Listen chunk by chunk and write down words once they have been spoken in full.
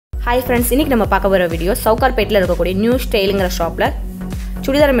Hi friends, இன்னைக்கு நம்ம பார்க்க போற வீடியோ Sowcarpetல இருக்கக்கூடிய நியூ ஸ்டைல்ங்கற ஷாப்ல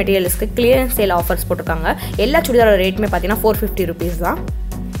Chudidar Materialsக்கு clearance sale offers போட்டுருக்காங்க. எல்லா சுடிதாரோட ரேட்மே பாத்தீங்கன்னா 450 rupees தான்.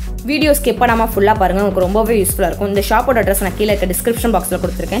 வீடியோ ஸ்கிப் பண்ணாம ஃபுல்லா பாருங்க, உங்களுக்கு ரொம்பவே யூஸ்ஃபுல்லா இருக்கும். இந்த ஷாப்போட அட்ரஸ் நான் கீழ இருக்க டிஸ்கிரிப்ஷன் பாக்ஸ்ல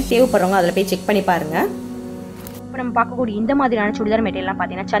கொடுத்திருக்கேன். தேவைப்படுறவங்க அதல போய் செக் பண்ணி பாருங்க. இப்போ நம்ம பார்க்கக்கூடிய இந்த மாதிரியான சுடிதார் மெட்டீரியல்லாம்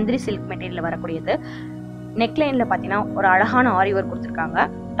பாத்தீங்கன்னா சந்திரி சில்க் மெட்டீரியல்ல வரக்கூடியது. நெக்லைன்ல பாத்தீங்கன்னா ஒரு அழகான ஆரி வர்க் கொடுத்திருக்காங்க.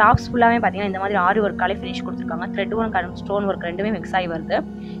 டாப்ஸ் ஃபுல்லாவே பாத்தீங்கன்னா இந்த மாதிரி ஆரி வர்க்காலே ஃபினிஷ் கொடுத்திருக்காங்க. Thread work and stone work ரெண்டுமே மிக்ஸ் ஆகி வருது.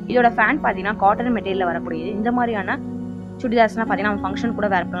 இதோட ஃபேன் பாத்தீங்கன்னா காட்டன் மெட்டீரியல்ல வரக்கூடியது. இந்த மாதிரியான சுடிதார்ஸ்னா பாத்தீங்கன்னா நம்ம ஃபங்க்ஷன் கூட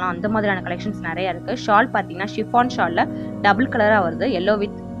வேர் பண்ணலாம். அந்த மாதிரியான கலெக்ஷன்ஸ் நிறைய இருக்கு. ஷால் பாத்தீங்கன்னா ஷிஃபான் ஷால்ல டபுள் கலரா வருது, yellow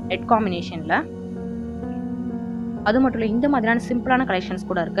with red காம்பினேஷன்ல. அது மட்டும் இல்ல இந்த மாதிரியான சிம்பிளான கலெக்ஷன்ஸ்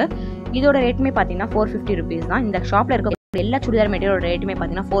கூட இருக்கு. இதோட ரேட்மே பாத்தீங்கன்னா 450 rupees தான். இந்த ஷாப்ல இருக்க எல்லா சுடிதார் மெட்டீரியலோட ரேட்டுமே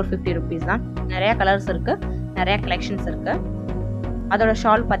பாத்தீங்கன்னா 450 rupees தான். நிறைய கலர்ஸ் இருக்கு, நிறைய கலெக்ஷன்ஸ் இருக்கு. அதோட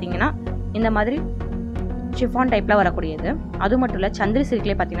ஷால் பாத்தீங்கன்னா இந்த மாதிரி ஷிஃபான் டைப்ல வரக்கூடியது. அது மட்டும் இல்ல சந்திரி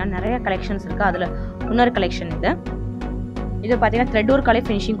சில்க்லயே பாத்தீங்கன்னா நிறைய கலெக்ஷன்ஸ் இருக்கு. அதுல இன்னொரு கலெக்ஷன் இது பாத்தீங்கன்னா த்ரெட் ஒர்க்காலே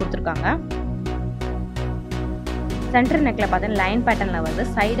ஃபினிஷிங் கொடுத்திருக்காங்க. சென்டர் நெக்ல பாத்தீங்கன்னா லைன் பேட்டர்ன்ல வருது.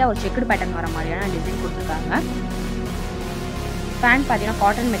 சைடா ஒரு செக்குடு பேட்டர்ன் வர மாதிரியான டிசைன் கொடுத்திருக்காங்க. பேண்ட் பாத்தீங்கன்னா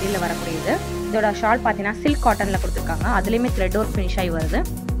காட்டன் மெட்டீரியல்ல வரக்கூடியது. இதோட ஷால் பாத்தீங்கன்னா சில்க் காட்டன்ல கொடுத்திருக்காங்க. அதுலயுமே த்ரெட் ஒர்க் ஃபினிஷ் ஆகி வருது.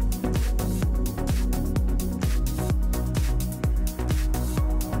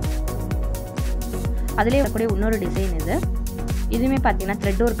 அதுலயே வரக்கூடிய இன்னொரு டிசைன் இதுவுமே பாத்தீங்கன்னா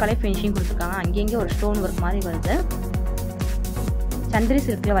த்ரெட் ஒர்க்காலே ஃபினிஷிங் கொடுத்திருக்காங்க. அங்கங்க ஒரு ஸ்டோன் ஒர்க் மாதிரி வருது. சந்திரி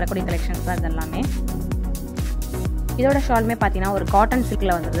சில்க்ல வரக்கூடிய கலெக்ஷன்ஸ் தான் இதெல்லாமே. இதோட ஷால்மே பாத்தீங்கன்னா ஒரு காட்டன்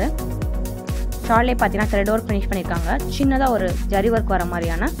சில்க்ல வருது. ஷால்லே பாத்தீங்கன்னா த்ரெட் ஒர்க் ஃபினிஷ் பண்ணிருக்காங்க. சின்னதா ஒரு ஜரி ஒர்க் வர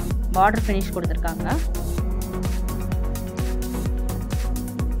மாதிரியான பார்டர் ஃபினிஷ் கொடுத்திருக்காங்க.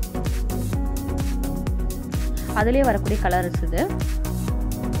 அதுலயே வரக்கூடிய கலர்ஸ்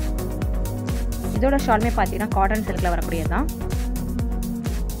இதோட ஷால்மே பாத்தீங்கன்னா காட்டன் சில்க்ல வரக்கூடியதுதான்.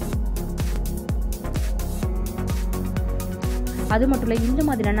 அது மட்டும் இல்ல இந்த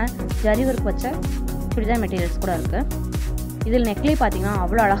மாதிரியான ஜரி ஒர்க் வச்ச சுடிதார் மெட்டீரியல்ஸ் கூட இருக்கு. இதில் நெக்லே பாத்தீங்கன்னா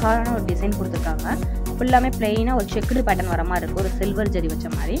அவ்வளவு அழகான ஒரு டிசைன் கொடுத்திருக்காங்க. ஃபுல்லாமே பிளெயினா ஒரு செக்குடு பேட்டர்ன் வர மாதிரி இருக்கு, ஒரு சில்வர் ஜரி வச்ச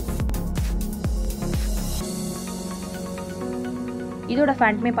மாதிரி. இதோட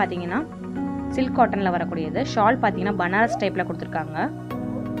ஃபேண்ட்மே பாத்தீங்கன்னா சில்க் காட்டன்ல வரக்கூடியது. ஷால் பாத்தீங்கன்னா பனாரஸ் டைப்ல கொடுத்திருக்காங்க.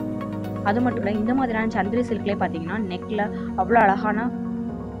 அது மட்டும் இல்ல இந்த மாதிரியான சந்திரி சில்க்லயே பாத்தீங்கன்னா நெக்ல அவ்வளவு அழகான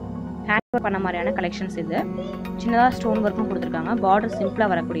ஹேண்ட் ஒர்க் பண்ண மாதிரியான கலெக்ஷன்ஸ் சின்னதா ஸ்டோன் ஒர்க்கும் கொடுத்திருக்காங்க. பார்டர் சிம்பிளா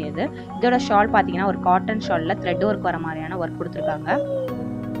வரக்கூடியது. இதோட ஷால் பாத்தீங்கன்னா ஒரு காட்டன் ஷால்ல த்ரெட் ஒர்க் வர மாதிரியான ஒர்க் கொடுத்திருக்காங்க,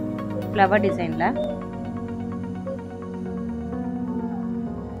 ஃப்ளவர் டிசைன்ல.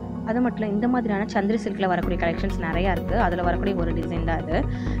 அது மட்டும் இல்ல இந்த மாதிரியான சந்திரி சில்க்ல வரக்கூடிய கலெக்ஷன்ஸ் நிறைய இருக்கு. அதுல வரக்கூடிய ஒரு டிசைன் தான்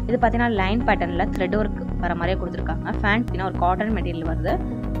இது பாத்தீங்கன்னா லைன் பேட்டர்ன்ல த்ரெட் ஒர்க் வர மாதிரியே கொடுத்திருக்காங்க. ஃபேண்ட் பாத்தீங்கன்னா ஒரு காட்டன் மெட்டீரியல் வருது.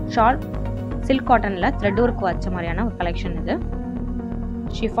 ஷால் சில்க் காட்டன்ல த்ரெட் ஒர்க் வச்ச மாதிரியான ஒரு கலெக்ஷன்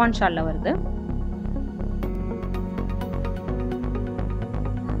ஷிஃபான் ஷால்ல வருது.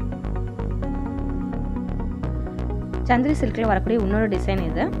 சந்திரி சில்க்ல வரக்கூடிய இன்னொரு டிசைன்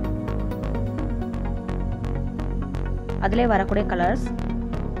அதுலயே வரக்கூடிய கலர்ஸ்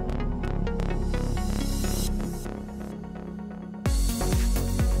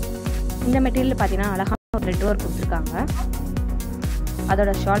இந்த மெட்டீரியல் பாத்தீங்கன்னா அழகான த்ரெட் ஒர்க் கொடுத்திருக்காங்க.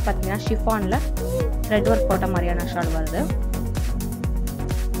 அதோட ஷால் பாத்தீங்கன்னா ஷிஃபான்ல த்ரெட் ஒர்க் போட்ட மாதிரியான ஷால் வருது.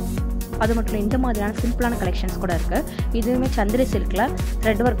 அது மட்டும் இல்ல இந்த மாதிரியான சிம்பிளான கலெக்ஷன்ஸ் கூட இருக்கு. இதுவுமே சந்திரி சில்க்ல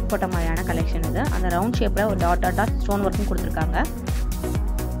த்ரெட் ஒர்க் போட்ட மாதிரியான கலெக்ஷன் அந்த ரவுண்ட் ஷேப்ல ஒரு டாட் ஸ்டோன் ஒர்க்கும் கொடுத்திருக்காங்க.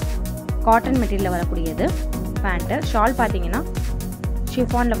 காட்டன் மெட்டீரியல்ல வரக்கூடியது பேண்ட். ஷால் பாத்தீங்கன்னா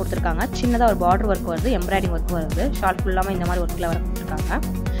ஷிஃபான்ல கொடுத்திருக்காங்க. சின்னதா ஒரு பார்டர் ஒர்க் வருது, எம்ப்ராய்டிங் ஒர்க் வருது. ஷால் ஃபுல்லாம இந்த மாதிரி ஒர்க்ல வர கொடுத்திருக்காங்க.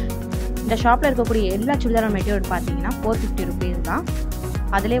 இந்த ஷாப்ல இருக்கக்கூடிய எல்லா சுடிதார் மெட்டீரியல் பாத்தீங்கன்னா 450 rupees தான்.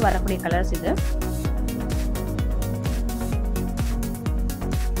 அதுலயே வரக்கூடிய கலர்ஸ்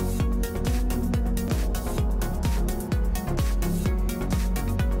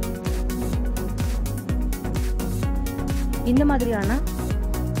இந்த மாதிரியான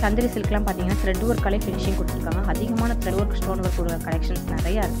சந்திரி சில்க்லாம் பாத்தீங்கன்னா த்ரெட் ஒர்க்காலே ஃபினிஷிங் கொடுத்திருக்காங்க. அதிகமான த்ரெட் ஒர்க் ஸ்டோன் ஒர்க் உள்ள கலெக்ஷன்ஸ்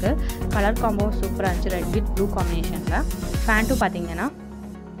நிறைய இருக்கு. கலர் காம்போ சூப்பரா இருந்துச்சு, ரெட் வித் ப்ளூ காம்பினேஷன்ல. பேண்ட்டும் பாத்தீங்கன்னா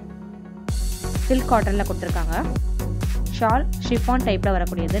சில்க் காட்டன்ல கொடுத்திருக்காங்க. ஷால் ஷிஃபான் டைப்ல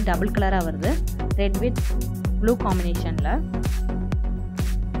வரக்கூடியது, டபுள் கலரா வருது, ரெட் வித் ப்ளூ காம்பினேஷன்ல.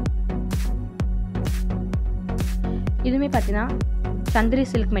 இதுமே பாத்தீங்கன்னா சந்திரி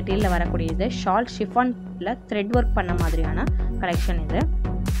சில்க் மெட்டீரியல்ல வரக்கூடியது. ஷால் ஷிஃபான்ல த்ரெட் ஒர்க் பண்ண மாதிரியான கலெக்ஷன்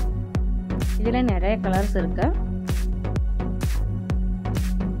இதுல நிறைய கலர்ஸ் இருக்கு.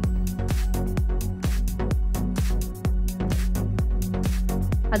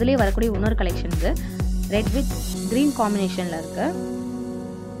 அதுலயே வரக்கூடிய இன்னொரு கலெக்ஷன் ரெட் வித் கிரீன் காம்பினேஷன்ல இருக்கு.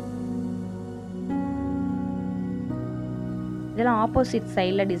 இதெல்லாம் ஆப்போசிட்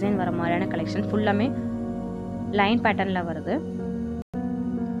சைடில் டிசைன் வர மாதிரியான கலெக்ஷன். ஃபுல்லாமே லைன் பேட்டர்னில் வருது.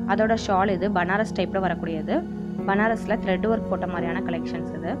 அதோட ஷால் இது பனாரஸ் டைப்பில் வரக்கூடியது. பனாரஸில் த்ரெட் ஒர்க் போட்ட மாதிரியான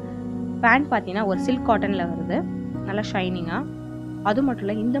கலெக்ஷன்ஸ் இது. பேண்ட் பார்த்தீங்கன்னா ஒரு சில்க் காட்டனில் வருது, நல்லா ஷைனிங்காக. அது மட்டும்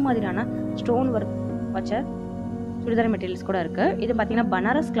இல்லை, இந்த மாதிரியான ஸ்டோன் ஒர்க் வச்ச சுடிதார் மெட்டீரியல்ஸ் கூட இருக்குது. இது பார்த்தீங்கன்னா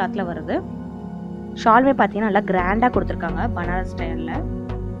பனாரஸ் கிளாத்தில் வருது. ஷால்வே பார்த்தீங்கன்னா நல்லா கிராண்டாக கொடுத்துருக்காங்க பனாரஸ் ஸ்டைலில்.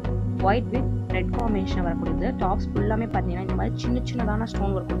 ஒயிட் வித் ரெட் காம்பினேஷன் வரக்கூடியது. டாப்ஸ் ஃபுல்லாமே பார்த்தீங்கன்னா இந்த மாதிரி சின்ன சின்னதான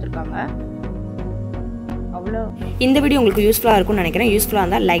ஸ்டோன் ஒர்க் கொடுத்துருக்காங்க. அவ்வளோ இந்த வீடியோ உங்களுக்கு யூஸ்ஃபுல்லாக இருக்கும்னு நினைக்கிறேன். யூஸ்ஃபுல்லாக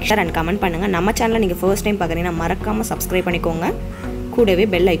இருந்தால் லைக், ஷேர் அண்ட் கமெண்ட் பண்ணுங்கள். நம்ம சேனலை நீங்கள் ஃபர்ஸ்ட் டைம் பார்க்குறீங்கன்னா மறக்காமல் சப்ஸ்கிரைப் பண்ணிக்கோங்க. கூடவே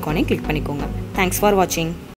பெல் ஐக்கானே கிளிக் பண்ணிக்கோங்க. தேங்க்ஸ் ஃபார் வாட்சிங்.